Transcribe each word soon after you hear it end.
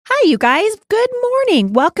Hi, you guys. Good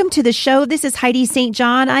morning. Welcome to the show. This is Heidi St.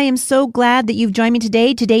 John. I am so glad that you've joined me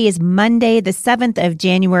today. Today is Monday, the 7th of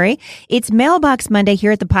January. It's Mailbox Monday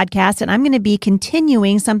here at the podcast, and I'm going to be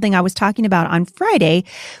continuing something I was talking about on Friday,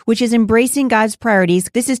 which is embracing God's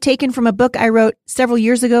priorities. This is taken from a book I wrote several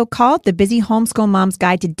years ago called The Busy Homeschool Mom's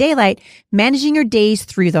Guide to Daylight, Managing Your Days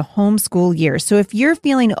Through the Homeschool Year. So if you're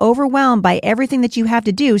feeling overwhelmed by everything that you have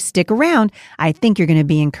to do, stick around. I think you're going to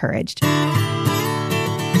be encouraged.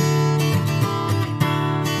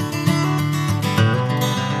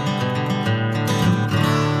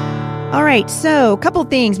 All right, so a couple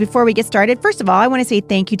things before we get started. First of all, I want to say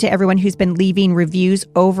thank you to everyone who's been leaving reviews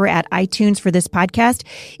over at iTunes for this podcast.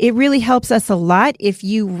 It really helps us a lot. If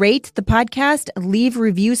you rate the podcast, leave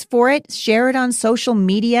reviews for it, share it on social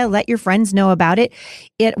media, let your friends know about it.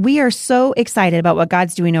 We are so excited about what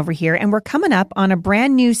God's doing over here, and we're coming up on a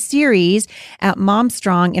brand new series at Mom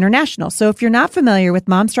Strong International. So if you're not familiar with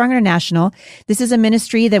Mom Strong International, this is a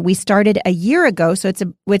ministry that we started a year ago, so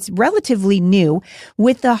it's relatively new,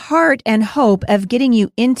 with the heart and hope of getting you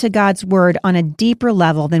into God's Word on a deeper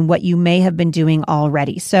level than what you may have been doing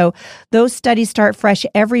already. So those studies start fresh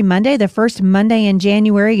every Monday. The first Monday in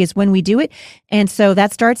January is when we do it, and so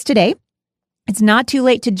that starts today. It's not too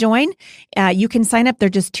late to join. You can sign up. They're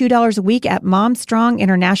just $2 a week at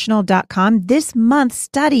momstronginternational.com. This month's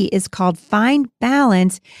study is called Find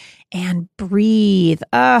Balance and Breathe.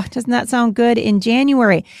 Doesn't that sound good in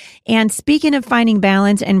January? And speaking of finding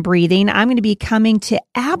balance and breathing, I'm going to be coming to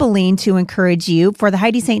Abilene to encourage you for the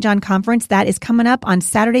Heidi St. John Conference. That is coming up on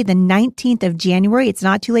Saturday, the 19th of January. It's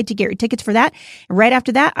not too late to get your tickets for that. Right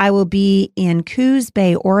after that, I will be in Coos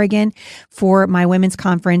Bay, Oregon for my women's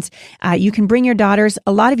conference. You can bring your daughters.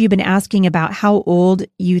 A lot of you have been asking about how old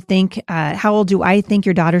do I think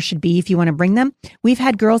your daughter should be if you want to bring them? We've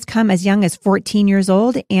had girls come as young as 14 years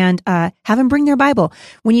old and have them bring their Bible.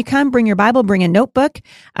 When you come, bring your Bible, bring a notebook,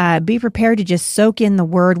 be prepared to just soak in the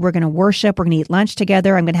Word. We're going to worship. We're going to eat lunch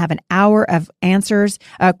together. I'm going to have an hour of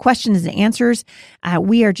questions and answers.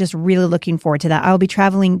 We are just really looking forward to that. I'll be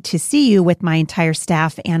traveling to see you with my entire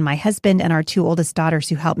staff and my husband and our two oldest daughters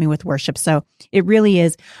who help me with worship. So it really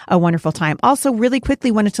is a wonderful time. Also, really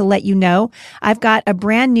quickly wanted to let you know, I've got a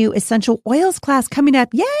brand new essential oils class coming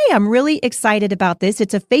up. Yay! I'm really excited about this.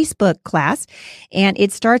 It's a Facebook class and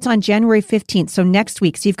it starts on January 15th, so next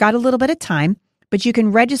week. So you've got a little bit of time, but you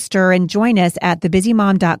can register and join us at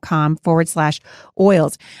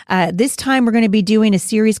thebusymom.com/oils. This time we're going to be doing a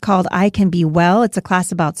series called I Can Be Well. It's a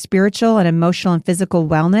class about spiritual and emotional and physical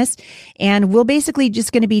wellness. And we'll basically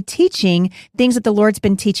just going to be teaching things that the Lord's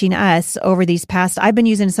been teaching us over these past, I've been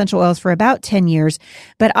using essential oils for about 10 years,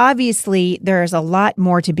 but obviously there's a lot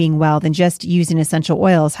more to being well than just using essential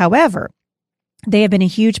oils. However, they have been a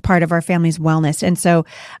huge part of our family's wellness. And so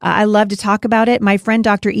I love to talk about it. My friend,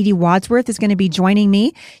 Dr. Edie Wadsworth, is going to be joining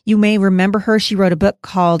me. You may remember her. She wrote a book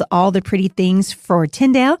called All the Pretty Things for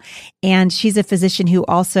Tyndale. And she's a physician who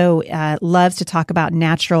also loves to talk about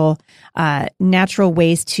natural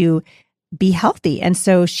ways to be healthy. And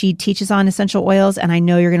so she teaches on essential oils, and I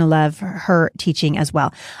know you're going to love her teaching as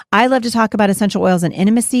well. I love to talk about essential oils and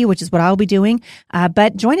intimacy, which is what I'll be doing.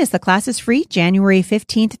 But join us. The class is free, January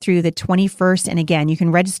 15th through the 21st. And again, you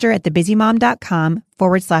can register at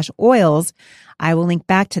thebusymom.com/oils. I will link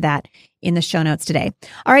back to that in the show notes today.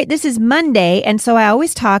 All right, this is Monday. And so I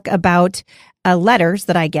always talk about letters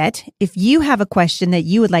that I get. If you have a question that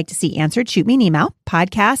you would like to see answered, shoot me an email,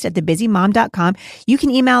 podcast@thebusymom.com. You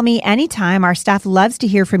can email me anytime. Our staff loves to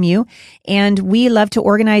hear from you, and we love to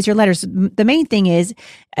organize your letters. The main thing is,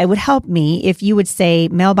 it would help me if you would say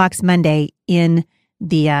Mailbox Monday in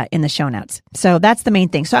the show notes. So that's the main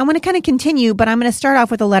thing. So I want to kind of continue, but I'm going to start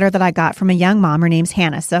off with a letter that I got from a young mom. Her name's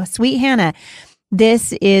Hannah. So sweet Hannah,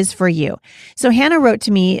 this is for you. So Hannah wrote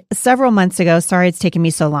to me several months ago. Sorry it's taken me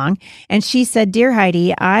so long. And she said, Dear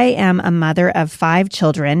Heidi, I am a mother of 5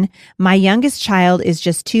 children. My youngest child is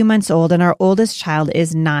just 2 months old and our oldest child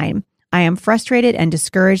is 9. I am frustrated and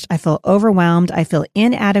discouraged. I feel overwhelmed. I feel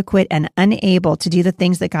inadequate and unable to do the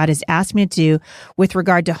things that God has asked me to do with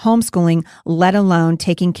regard to homeschooling, let alone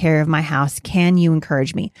taking care of my house. Can you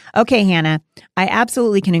encourage me? Okay, Hannah, I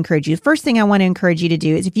absolutely can encourage you. First thing I want to encourage you to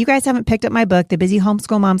do is if you guys haven't picked up my book, The Busy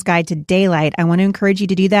Homeschool Mom's Guide to Daylight, I want to encourage you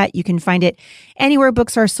to do that. You can find it anywhere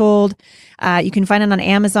books are sold. You can find it on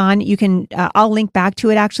Amazon. You can, I'll link back to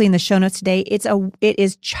it actually in the show notes today. It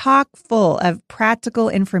is chock full of practical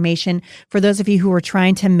information for those of you who are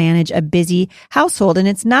trying to manage a busy household. And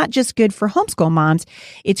it's not just good for homeschool moms.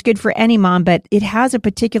 It's good for any mom, but it has a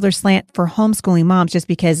particular slant for homeschooling moms just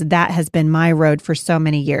because that has been my road for so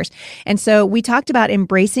many years. And so we talked about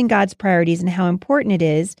embracing God's priorities and how important it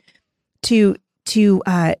is to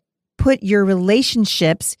put your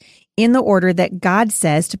relationships in the order that God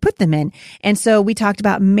says to put them in. And so we talked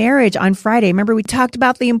about marriage on Friday. Remember, we talked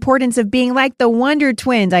about the importance of being like the Wonder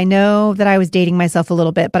Twins. I know that I was dating myself a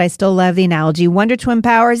little bit, but I still love the analogy. Wonder Twin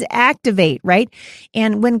powers activate, right?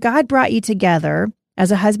 And when God brought you together as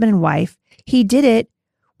a husband and wife, he did it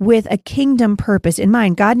with a kingdom purpose in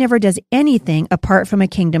mind. God never does anything apart from a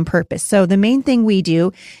kingdom purpose. So the main thing we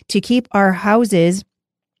do to keep our homes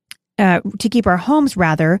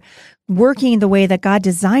working the way that God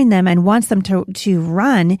designed them and wants them to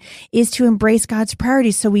run is to embrace God's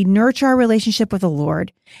priorities. So we nurture our relationship with the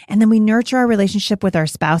Lord, and then we nurture our relationship with our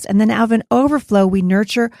spouse. And then out of an overflow, we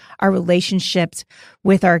nurture our relationships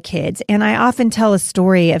with our kids. And I often tell a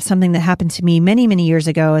story of something that happened to me many, many years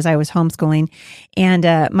ago as I was homeschooling.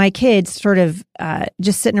 And my kids sort of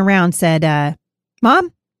just sitting around said,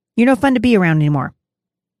 Mom, you're no fun to be around anymore.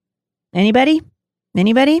 Anybody?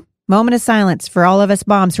 Moment of silence for all of us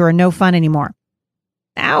moms who are no fun anymore.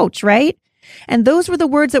 Ouch, right? And those were the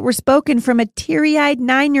words that were spoken from a teary-eyed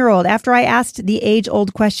 9-year-old after I asked the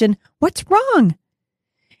age-old question, what's wrong?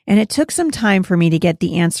 And it took some time for me to get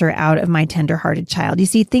the answer out of my tender-hearted child. You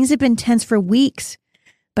see, things had been tense for weeks,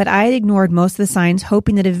 but I had ignored most of the signs,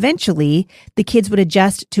 hoping that eventually the kids would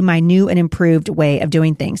adjust to my new and improved way of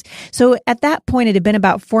doing things. So at that point, it had been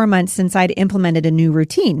about 4 months since I'd implemented a new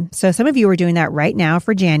routine. So some of you are doing that right now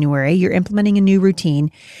for January. You're implementing a new routine,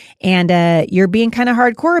 and you're being kind of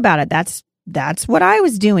hardcore about it. That's what I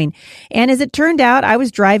was doing. And as it turned out, I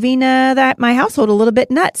was driving my household a little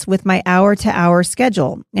bit nuts with my hour-to-hour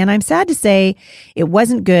schedule. And I'm sad to say it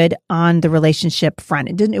wasn't good on the relationship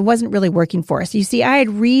front. It wasn't really working for us. You see, I had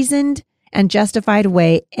reasoned and justified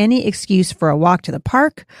away any excuse for a walk to the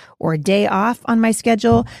park or a day off on my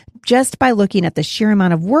schedule just by looking at the sheer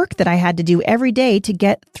amount of work that I had to do every day to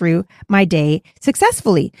get through my day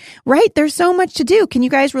successfully, right? There's so much to do. Can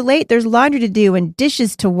you guys relate? There's laundry to do and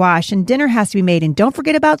dishes to wash and dinner has to be made. And don't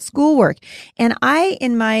forget about schoolwork. And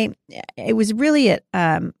it was really,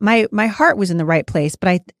 my heart was in the right place.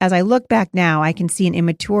 But as I look back now, I can see an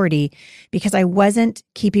immaturity because I wasn't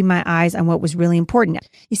keeping my eyes on what was really important.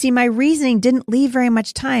 You see, my reasoning didn't leave very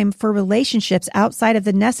much time for relationships outside of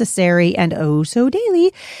the necessary and oh so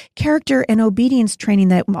daily character and obedience training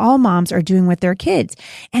that all moms are doing with their kids.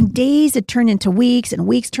 And days had turned into weeks and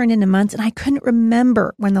weeks turned into months. And I couldn't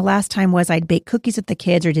remember when the last time was I'd baked cookies with the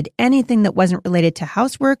kids or did anything that wasn't related to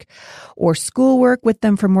housework or schoolwork with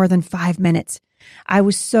them for more than 5 minutes. I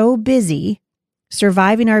was so busy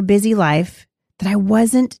surviving our busy life that I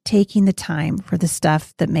wasn't taking the time for the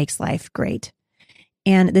stuff that makes life great.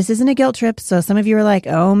 And this isn't a guilt trip. So some of you are like,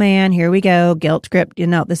 oh man, here we go. Guilt trip.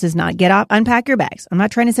 This is not. Get off, unpack your bags. I'm not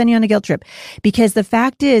trying to send you on a guilt trip because the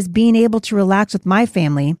fact is being able to relax with my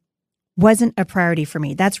family wasn't a priority for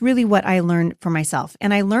me. That's really what I learned for myself.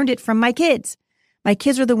 And I learned it from my kids. My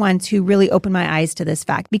kids are the ones who really opened my eyes to this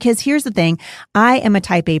fact because here's the thing. I am a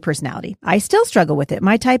type A personality. I still struggle with it.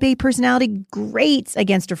 My type A personality grates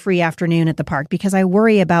against a free afternoon at the park because I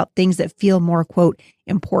worry about things that feel more, quote,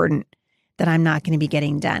 important that I'm not going to be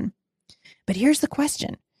getting done. But here's the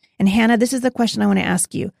question. And Hannah, this is the question I want to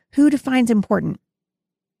ask you. Who defines important?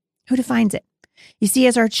 Who defines it? You see,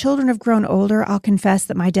 as our children have grown older, I'll confess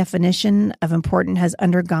that my definition of important has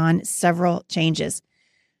undergone several changes.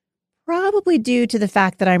 Probably due to the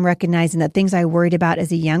fact that I'm recognizing that things I worried about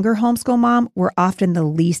as a younger homeschool mom were often the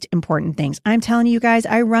least important things. I'm telling you guys,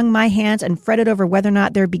 I wrung my hands and fretted over whether or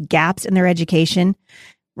not there'd be gaps in their education.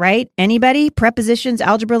 Right? Anybody? Prepositions,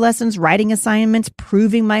 algebra lessons, writing assignments,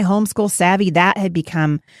 proving my homeschool savvy, that had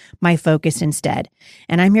become my focus instead.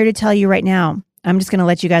 And I'm here to tell you right now, I'm just going to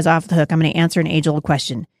let you guys off the hook. I'm going to answer an age-old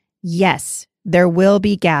question. Yes, there will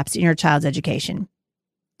be gaps in your child's education.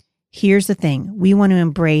 Here's the thing. We want to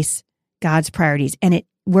embrace God's priorities. And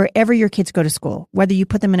wherever your kids go to school, whether you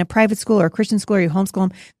put them in a private school or a Christian school or you homeschool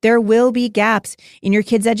them, there will be gaps in your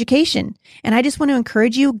kids' education. And I just want to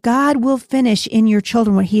encourage you, God will finish in your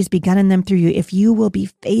children what he's begun in them through you if you will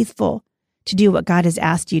be faithful to do what God has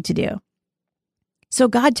asked you to do. So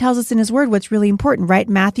God tells us in his word what's really important, right?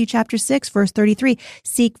 Matthew chapter 6, verse 33,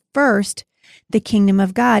 seek first the kingdom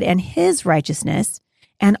of God and his righteousness,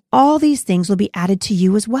 and all these things will be added to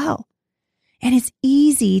you as well. And it's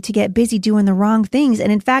easy to get busy doing the wrong things.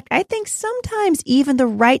 And in fact, I think sometimes even the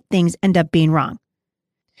right things end up being wrong.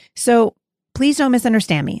 So please don't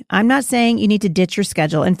misunderstand me. I'm not saying you need to ditch your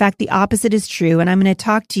schedule. In fact, the opposite is true. And I'm going to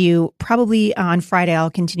talk to you probably on Friday.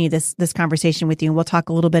 I'll continue this conversation with you, and we'll talk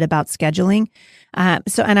a little bit about scheduling. And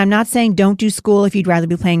I'm not saying don't do school if you'd rather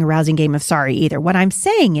be playing a rousing game of Sorry either. What I'm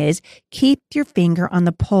saying is keep your finger on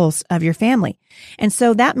the pulse of your family. And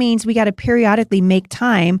so that means we got to periodically make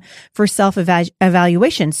time for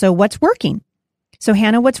self-evaluation. So what's working? So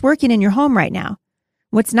Hannah, what's working in your home right now?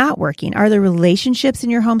 What's not working? Are the relationships in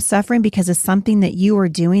your home suffering because of something that you are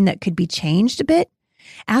doing that could be changed a bit?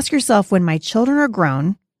 Ask yourself, when my children are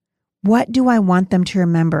grown, what do I want them to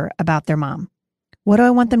remember about their mom? What do I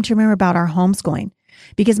want them to remember about our homeschooling?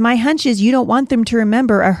 Because my hunch is you don't want them to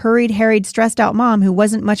remember a hurried, harried, stressed out mom who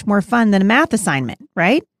wasn't much more fun than a math assignment,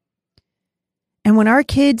 right? And when our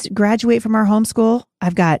kids graduate from our homeschool,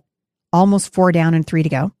 I've got almost 4 down and 3 to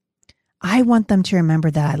go. I want them to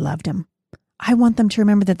remember that I loved them. I want them to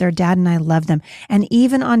remember that their dad and I love them. And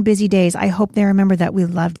even on busy days, I hope they remember that we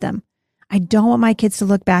loved them. I don't want my kids to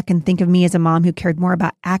look back and think of me as a mom who cared more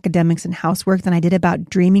about academics and housework than I did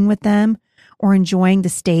about dreaming with them or enjoying the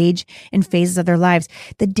stage and phases of their lives.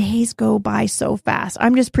 The days go by so fast.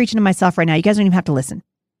 I'm just preaching to myself right now. You guys don't even have to listen.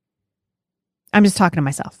 I'm just talking to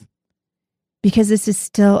myself because this is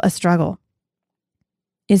still a struggle.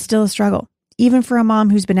 It's still a struggle, even for a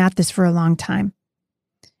mom who's been at this for a long time.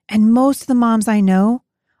 And most of the moms I know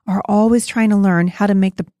are always trying to learn how to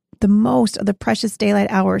make the most of the precious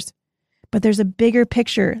daylight hours. But there's a bigger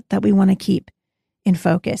picture that we want to keep in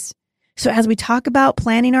focus. So as we talk about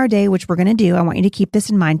planning our day, which we're going to do, I want you to keep this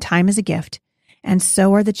in mind. Time is a gift, and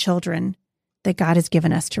so are the children that God has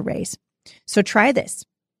given us to raise. So try this.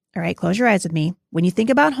 All right, close your eyes with me. When you think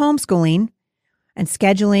about homeschooling and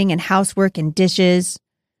scheduling and housework and dishes,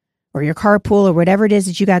 or your carpool or whatever it is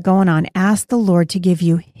that you got going on, ask the Lord to give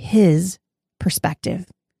you His perspective.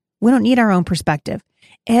 We don't need our own perspective.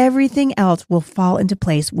 Everything else will fall into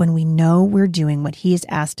place when we know we're doing what He has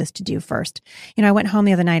asked us to do first. You know, I went home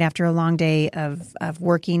the other night after a long day of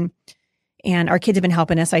working, and our kids have been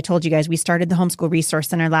helping us. I told you guys we started the Homeschool Resource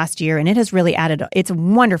Center last year, and it has really it's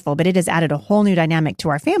wonderful, but it has added a whole new dynamic to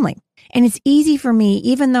our family. And it's easy for me,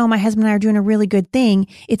 even though my husband and I are doing a really good thing,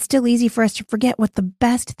 it's still easy for us to forget what the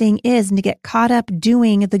best thing is and to get caught up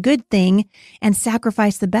doing the good thing and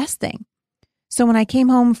sacrifice the best thing. So when I came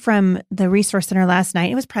home from the Resource Center last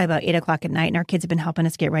night, it was probably about 8:00 at night, and our kids have been helping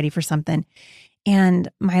us get ready for something. And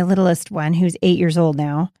my littlest one, who's 8 years old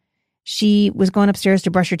now, she was going upstairs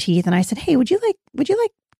to brush her teeth, and I said, "Hey, would you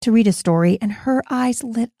like to read a story?" And her eyes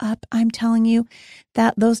lit up. I'm telling you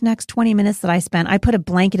that those next 20 minutes that I spent, I put a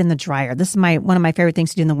blanket in the dryer. This is one of my favorite things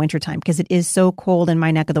to do in the wintertime because it is so cold in my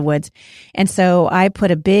neck of the woods. And so I put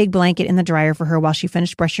a big blanket in the dryer for her while she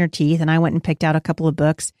finished brushing her teeth. And I went and picked out a couple of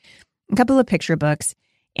books, a couple of picture books.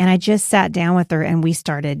 And I just sat down with her and we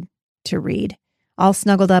started to read, all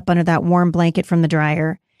snuggled up under that warm blanket from the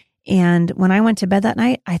dryer. And when I went to bed that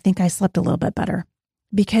night, I think I slept a little bit better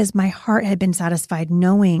because my heart had been satisfied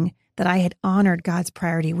knowing that I had honored God's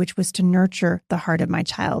priority, which was to nurture the heart of my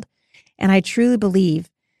child. And I truly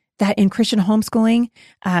believe that in Christian homeschooling,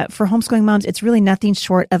 for homeschooling moms, it's really nothing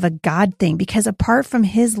short of a God thing, because apart from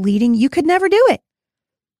His leading, you could never do it.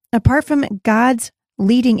 Apart from God's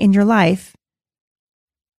leading in your life,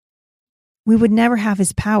 we would never have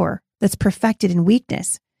His power that's perfected in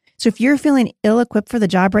weakness. So if you're feeling ill-equipped for the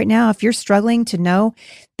job right now, if you're struggling to know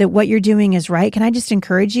that what you're doing is right, can I just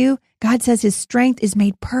encourage you? God says His strength is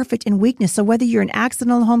made perfect in weakness. So whether you're an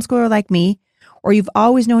accidental homeschooler like me, or you've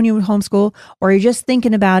always known you would homeschool, or you're just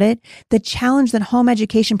thinking about it, the challenge that home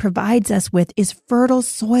education provides us with is fertile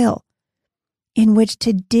soil in which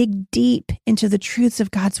to dig deep into the truths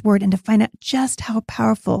of God's word and to find out just how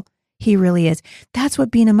powerful He really is. That's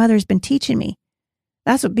what being a mother has been teaching me.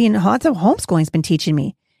 That's what homeschooling has been teaching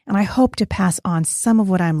me. And I hope to pass on some of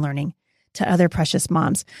what I'm learning to other precious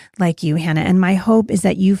moms like you, Hannah. And my hope is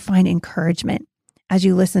that you find encouragement as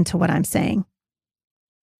you listen to what I'm saying.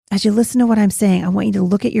 As you listen to what I'm saying, I want you to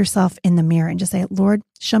look at yourself in the mirror and just say, Lord,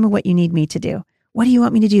 show me what you need me to do. What do you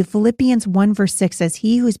want me to do? Philippians 1 verse 6 says,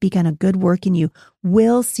 He who has begun a good work in you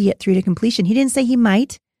will see it through to completion. He didn't say He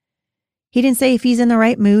might. He didn't say if He's in the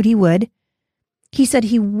right mood, He would. He said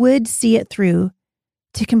He would see it through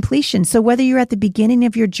to completion. So whether you're at the beginning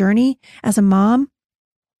of your journey as a mom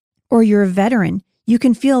or you're a veteran, you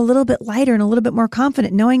can feel a little bit lighter and a little bit more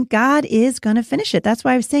confident knowing God is going to finish it. That's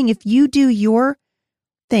why I was saying, if you do your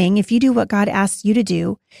thing, if you do what God asks you to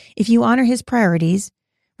do, if you honor His priorities,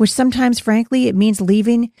 which sometimes, frankly, it means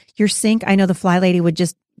leaving your sink. I know the fly lady would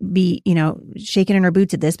just be, shaking in her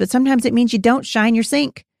boots at this, but sometimes it means you don't shine your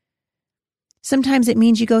sink. Sometimes it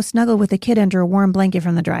means you go snuggle with a kid under a warm blanket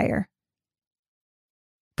from the dryer.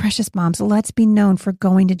 Precious moms, let's be known for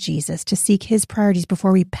going to Jesus to seek his priorities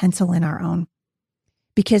before we pencil in our own.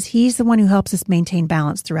 Because he's the one who helps us maintain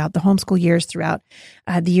balance throughout the homeschool years, throughout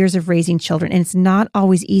the years of raising children. And it's not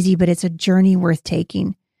always easy, but it's a journey worth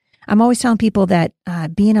taking. I'm always telling people that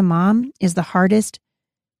being a mom is the hardest,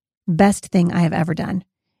 best thing I have ever done.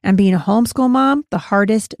 And being a homeschool mom, the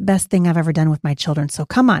hardest, best thing I've ever done with my children. So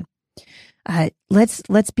come on.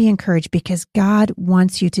 Let's be encouraged, because God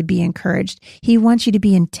wants you to be encouraged. He wants you to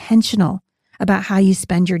be intentional about how you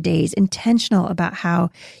spend your days, intentional about how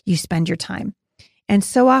you spend your time. And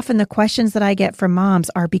so often the questions that I get from moms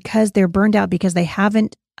are because they're burned out because they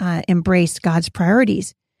haven't embraced God's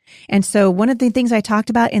priorities. And so one of the things I talked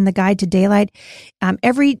about in the Guide to Daylight,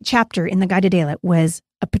 every chapter in the Guide to Daylight was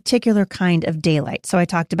a particular kind of daylight. So I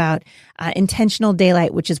talked about intentional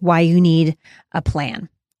daylight, which is why you need a plan.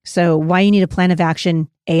 So why you need a plan of action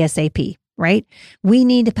ASAP, right? We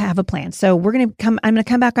need to have a plan. So I'm going to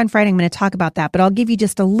come back on Friday. I'm going to talk about that, but I'll give you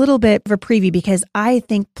just a little bit of a preview because I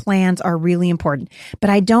think plans are really important, but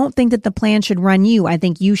I don't think that the plan should run you. I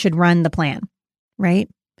think you should run the plan, right?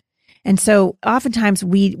 And so oftentimes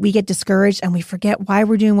we get discouraged and we forget why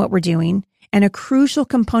we're doing what we're doing. And a crucial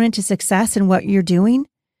component to success in what you're doing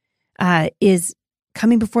is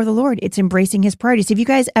coming before the Lord. It's embracing his priorities. Have you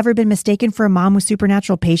guys ever been mistaken for a mom with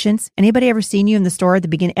supernatural patience? Anybody ever seen you in the store at the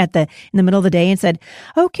beginning, in the middle of the day and said,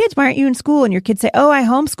 "Oh, kids, why aren't you in school?" And your kids say, "Oh, I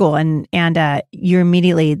homeschool." And you're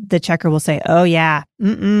immediately, the checker will say, "Oh yeah, I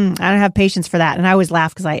don't have patience for that." And I always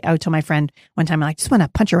laugh because I would tell my friend one time, I'm like, just want to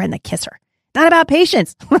punch her right in the kisser. Not about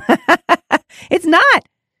patience. It's not.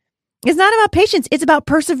 It's not about patience. It's about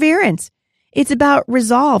perseverance. It's about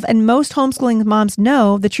resolve. And most homeschooling moms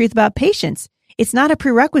know the truth about patience. It's not a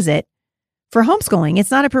prerequisite for homeschooling.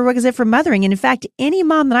 It's not a prerequisite for mothering. And in fact, any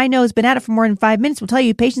mom that I know has been at it for more than 5 minutes will tell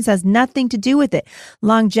you patience has nothing to do with it.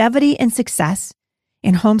 Longevity and success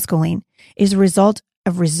in homeschooling is a result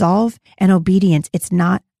of resolve and obedience. It's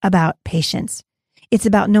not about patience. It's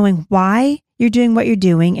about knowing why you're doing what you're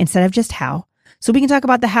doing instead of just how. So we can talk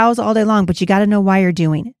about the hows all day long, but you got to know why you're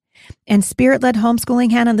doing it. And spirit-led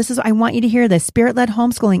homeschooling, Hannah, I want you to hear this. Spirit-led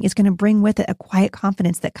homeschooling is going to bring with it a quiet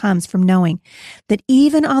confidence that comes from knowing that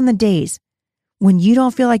even on the days when you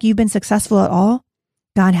don't feel like you've been successful at all,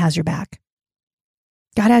 God has your back.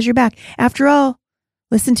 God has your back. After all,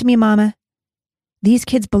 listen to me, mama. These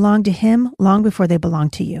kids belong to him long before they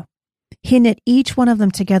belong to you. He knit each one of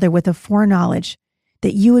them together with a foreknowledge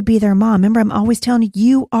that you would be their mom. Remember, I'm always telling you,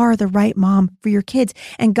 you are the right mom for your kids.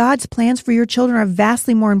 And God's plans for your children are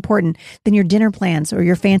vastly more important than your dinner plans or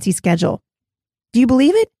your fancy schedule. Do you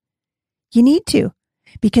believe it? You need to,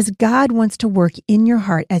 because God wants to work in your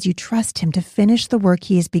heart as you trust him to finish the work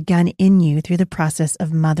he has begun in you through the process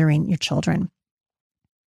of mothering your children.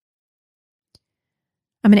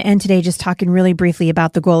 I'm going to end today just talking really briefly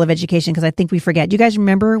about the goal of education because I think we forget. Do you guys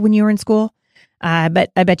remember when you were in school? But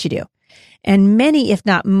I bet you do. And many, if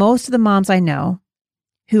not most of the moms I know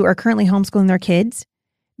who are currently homeschooling their kids,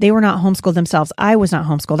 they were not homeschooled themselves. I was not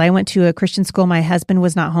homeschooled. I went to a Christian school. My husband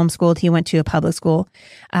was not homeschooled. He went to a public school.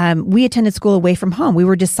 We attended school away from home. We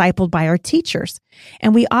were discipled by our teachers.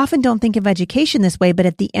 And we often don't think of education this way, but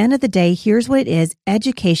at the end of the day, here's what it is.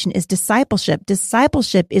 Education is discipleship.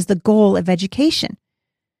 Discipleship is the goal of education.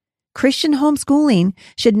 Christian homeschooling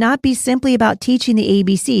should not be simply about teaching the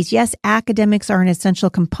ABCs. Yes, academics are an essential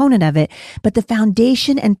component of it, but the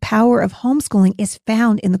foundation and power of homeschooling is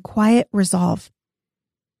found in the quiet resolve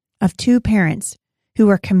of two parents who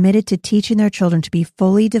are committed to teaching their children to be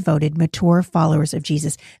fully devoted, mature followers of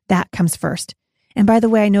Jesus. That comes first. And by the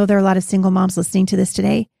way, I know there are a lot of single moms listening to this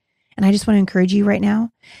today, and I just want to encourage you right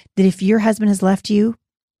now that if your husband has left you,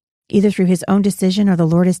 either through his own decision or the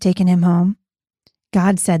Lord has taken him home,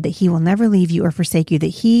 God said that he will never leave you or forsake you, that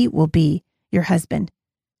he will be your husband,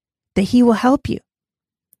 that he will help you.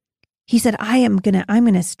 He said, I'm going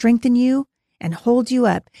to strengthen you and hold you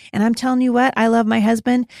up. And I'm telling you what, I love my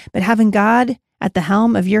husband, but having God at the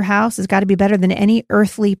helm of your house has got to be better than any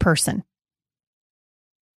earthly person.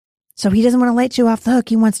 So he doesn't want to let you off the hook.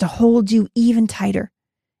 He wants to hold you even tighter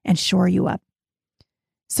and shore you up.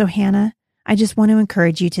 So Hannah, I just want to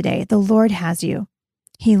encourage you today. The Lord has you.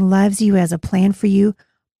 He loves you, has a plan for you.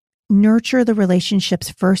 Nurture the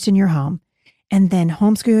relationships first in your home, and then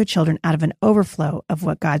homeschool your children out of an overflow of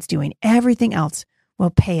what God's doing. Everything else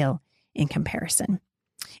will pale in comparison.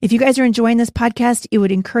 If you guys are enjoying this podcast, it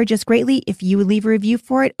would encourage us greatly if you would leave a review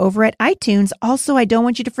for it over at iTunes. Also, I don't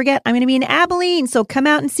want you to forget, I'm going to be in Abilene, so come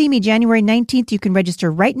out and see me January 19th. You can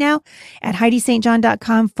register right now at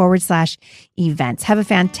HeidiSt.John.com/events. Have a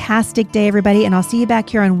fantastic day, everybody, and I'll see you back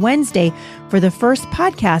here on Wednesday for the first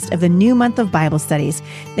podcast of the new month of Bible studies.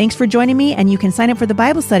 Thanks for joining me, and you can sign up for the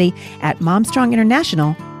Bible study at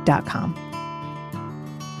MomStrongInternational.com.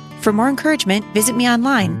 For more encouragement, visit me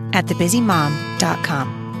online at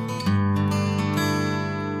thebusymom.com.